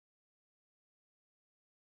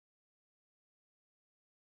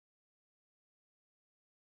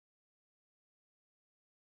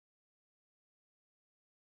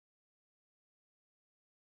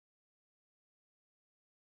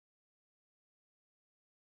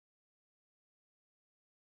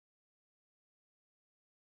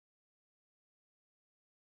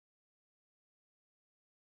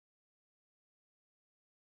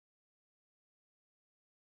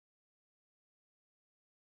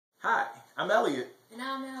Hi, I'm Elliot. And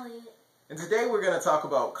I'm Eliot. And today we're going to talk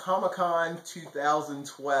about Comic-Con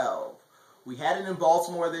 2012. We had it in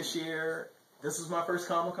Baltimore this year. This was my first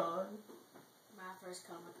Comic-Con. My first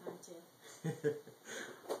Comic-Con too.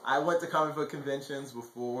 I went to comic book conventions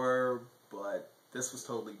before, but this was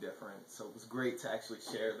totally different. So it was great to actually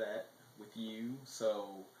share that with you.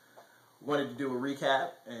 So we wanted to do a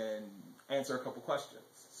recap and answer a couple questions.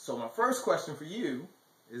 So my first question for you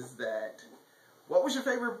is that, what was your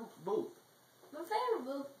favorite booth? My favorite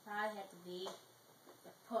booth probably had to be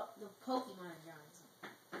the Pokemon drawings,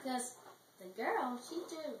 because the girl,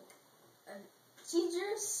 she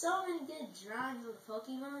drew so many good drawings of the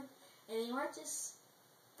Pokemon, and they weren't just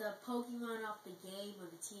the Pokemon off the game or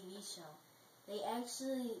the TV show. They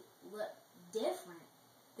actually look different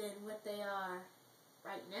than what they are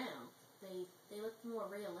right now. They look more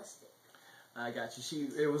realistic. I got you.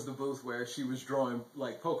 It was the booth where she was drawing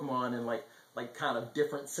like Pokemon in like kind of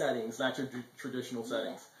different settings, not your traditional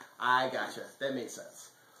settings. I gotcha. That makes sense.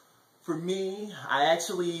 For me, I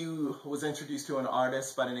actually was introduced to an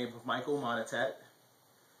artist by the name of Michael Monatet.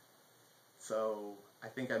 So I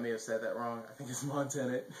think I may have said that wrong. I think it's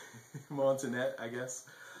Montanet. Montanet, I guess.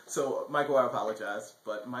 So Michael, I apologize,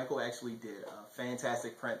 but Michael actually did a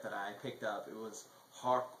fantastic print that I picked up. It was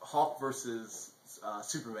Hawk versus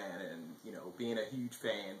Superman, and being a huge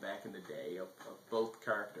fan back in the day of both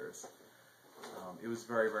characters. It was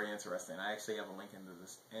very, very interesting. I actually have a link in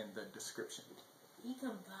the description. You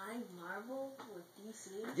combined Marvel with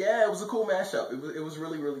DC? Yeah, it was a cool mashup. It was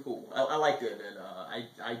really, really cool. I liked it, and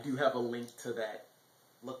I do have a link to that.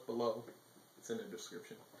 Look below. It's in the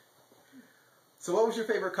description. So what was your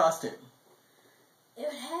favorite costume? It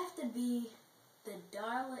would have to be the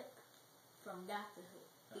Dalek from Doctor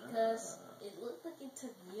Who, because it looked like it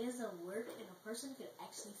took years of work and a person could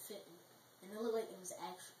actually fit in it. And it looked like it was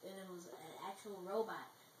an actual robot,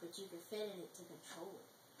 but you could fit in it to control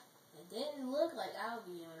it. It didn't look like I would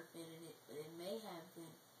be able to fit in it, but it may have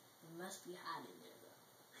been. It must be hot in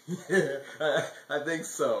there, though. Yeah, I think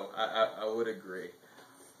so. I would agree.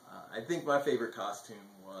 I think my favorite costume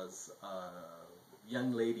was a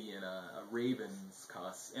young lady in a raven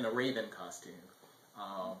costume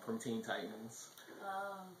from Teen Titans.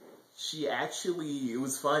 She actually, it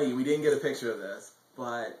was funny, we didn't get a picture of this,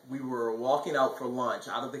 but we were walking out for lunch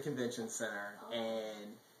out of the convention center,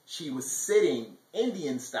 and she was sitting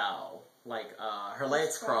Indian style, like her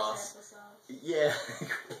legs crossed. Yeah,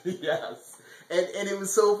 yes. And it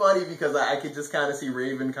was so funny because I could just kind of see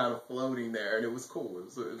Raven kind of floating there, and it was cool. It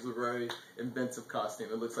was a very inventive costume.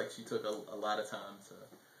 It looks like she took a lot of time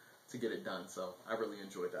to get it done, so I really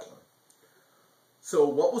enjoyed that one. So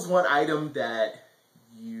what was one item that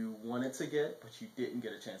you wanted to get, but you didn't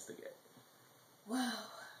get a chance to get? Wow,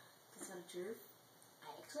 to tell the truth, I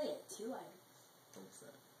actually had two items. What was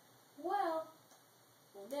that? Well,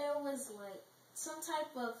 there was like some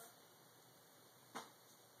type of,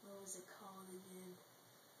 what was it called again?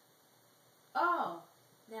 Oh,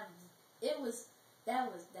 that's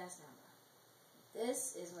not right.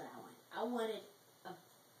 This is what I wanted. I wanted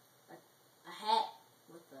a hat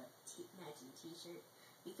with a matching t-shirt,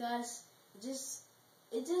 because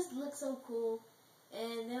it just looked so cool.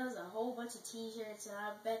 And there was a whole bunch of t-shirts, and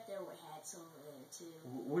I bet there were hats over there too.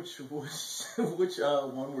 Which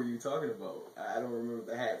one were you talking about? I don't remember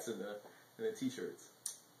the hats and the t-shirts.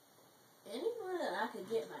 Anyone that I could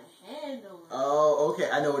get my hand on. Oh, okay.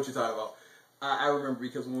 I know what you're talking about. I remember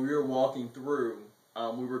because when we were walking through,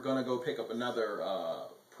 we were gonna go pick up another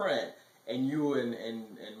print, and you and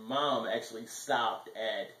Mom actually stopped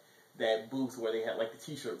at that booth where they had like the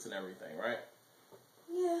t-shirts and everything, right?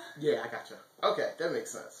 Yeah. Yeah, I gotcha. Okay, that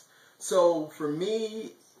makes sense. So for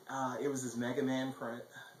me, it was this Mega Man print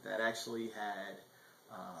that actually had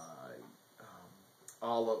a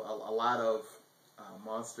lot of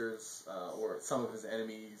monsters, or some of his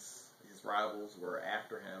enemies, his rivals were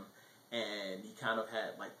after him, and he kind of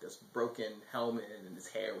had like this broken helmet, and his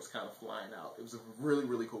hair was kind of flying out. It was a really,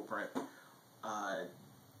 really cool print. I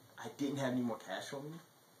didn't have any more cash on me,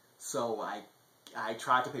 so I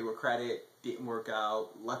tried to pay with credit. Didn't work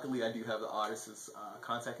out. Luckily, I do have the artist's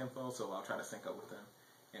contact info, so I'll try to sync up with them,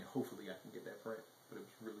 and hopefully I can get that print. But it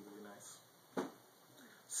was really, really nice.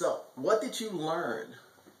 So, what did you learn?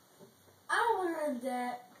 I learned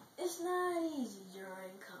that it's not easy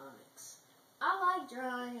drawing comics. I like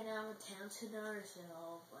drawing, and I'm a talented artist and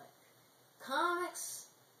all, but comics,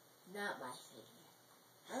 not my thing.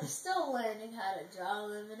 I'm still learning how to draw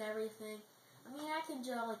them and everything. I mean, I can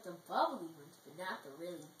draw like the bubbly ones, but not the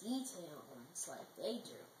really detailed ones like they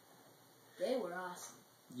drew. They were awesome.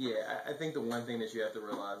 Yeah, I think the one thing that you have to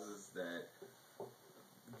realize is that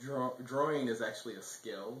drawing is actually a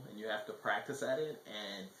skill, and you have to practice at it.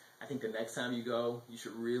 And I think the next time you go, you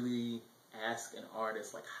should really ask an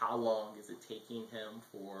artist, like, how long is it taking him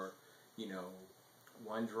for,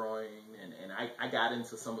 one drawing? And I got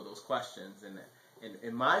into some of those questions.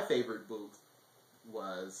 And my favorite booth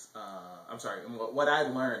was, what I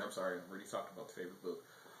learned, I've already talked about the favorite booth.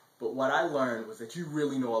 But what I learned was that you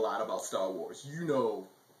really know a lot about Star Wars. You know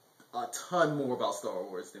a ton more about Star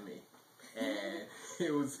Wars than me. And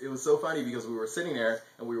it was so funny because we were sitting there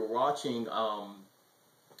and we were watching, I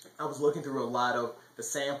was looking through a lot of the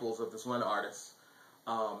samples of this one artist,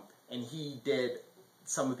 and he did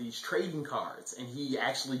some of these trading cards, and he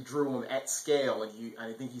actually drew them at scale, and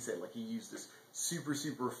I think he said, like, he used this super,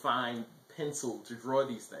 super fine pencil to draw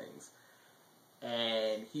these things.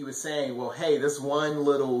 And he was saying, well, hey, this one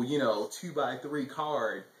little, 2x3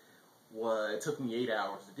 card, it took me 8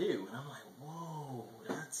 hours to do. And I'm like, whoa,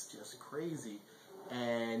 that's just crazy.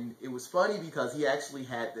 And it was funny because he actually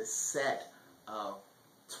had this set of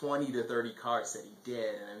 20 to 30 cards that he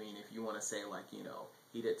did. And I mean, if you want to say, like,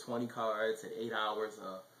 he did 20 cards at 8 hours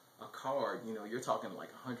a card, you're talking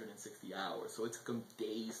like 160 hours. So it took him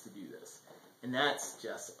days to do this. And that's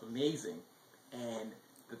just amazing. And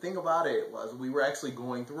the thing about it was we were actually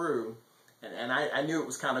going through, and I knew it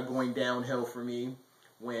was kind of going downhill for me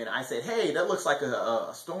when I said, hey, that looks like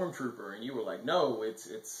a stormtrooper. And you were like, no, it's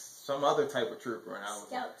some other type of trooper. And I was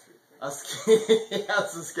Scout trooper. Yeah,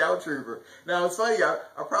 it's a scout trooper. Now, it's funny,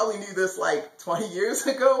 I probably knew this like 20 years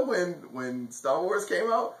ago when Star Wars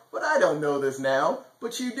came out, but I don't know this now.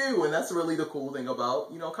 But you do, and that's really the cool thing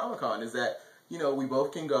about, Comic-Con is that, we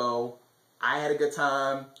both can go. I had a good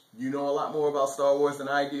time. You know a lot more about Star Wars than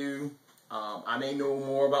I do. I may know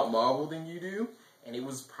more about Marvel than you do. And it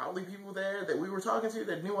was probably people there that we were talking to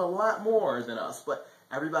that knew a lot more than us. But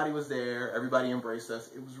everybody was there. Everybody embraced us.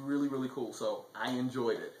 It was really, really cool. So I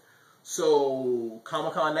enjoyed it. So,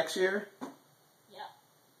 Comic-Con next year? Yeah.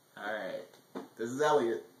 All right. This is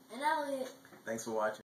Elliot. And Eliot. Thanks for watching.